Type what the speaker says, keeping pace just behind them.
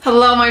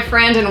Hello, my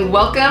friend, and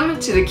welcome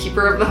to the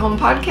Keeper of the Home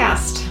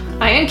podcast.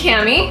 I am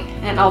Cami,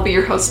 and I'll be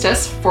your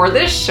hostess for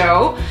this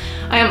show.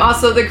 I am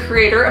also the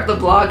creator of the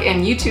blog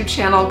and YouTube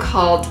channel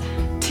called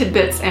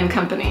Tidbits and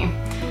Company.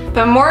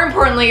 But more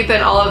importantly than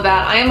all of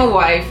that, I am a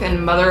wife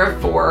and mother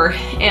of 4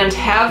 and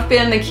have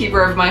been the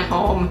keeper of my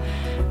home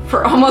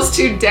for almost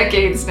 2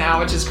 decades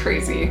now, which is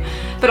crazy.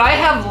 But I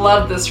have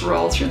loved this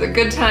role through the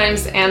good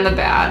times and the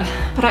bad.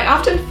 But I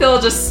often feel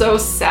just so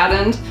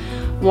saddened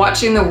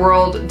watching the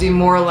world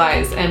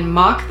demoralize and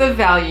mock the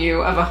value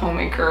of a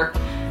homemaker.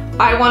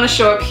 I want to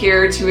show up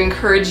here to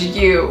encourage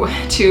you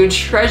to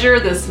treasure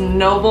this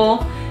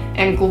noble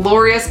and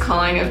glorious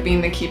calling of being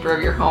the keeper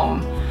of your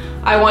home.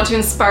 I want to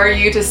inspire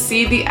you to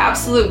see the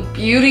absolute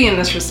beauty in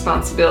this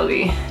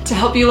responsibility, to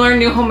help you learn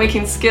new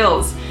homemaking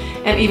skills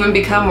and even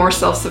become more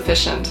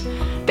self-sufficient.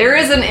 There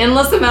is an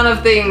endless amount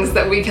of things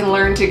that we can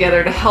learn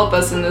together to help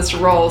us in this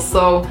role.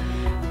 So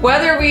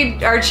whether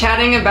we are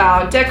chatting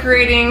about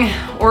decorating,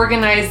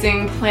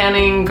 organizing,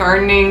 planning,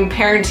 gardening,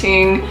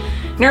 parenting,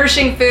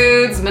 nourishing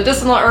foods,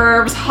 medicinal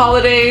herbs,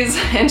 holidays,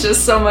 and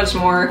just so much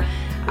more,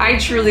 I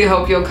truly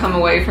hope you'll come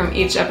away from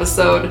each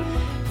episode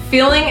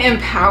feeling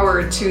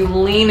empowered to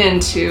lean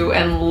into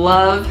and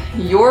love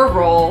your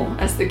role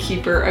as the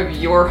keeper of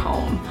your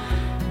home.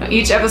 Now,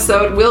 each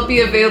episode will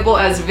be available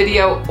as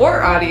video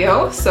or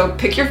audio, so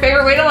pick your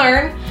favorite way to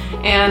learn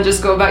and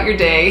just go about your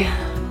day.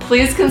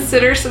 Please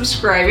consider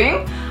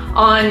subscribing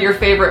on your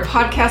favorite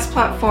podcast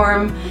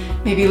platform,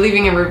 maybe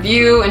leaving a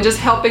review and just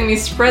helping me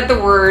spread the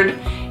word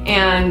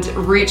and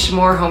reach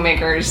more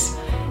homemakers.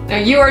 Now,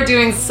 you are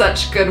doing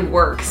such good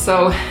work,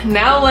 so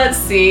now let's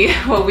see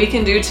what we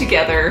can do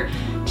together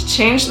to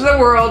change the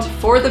world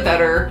for the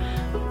better,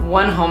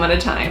 one home at a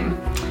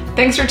time.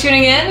 Thanks for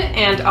tuning in,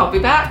 and I'll be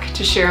back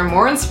to share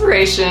more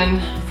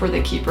inspiration for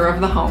the keeper of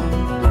the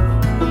home.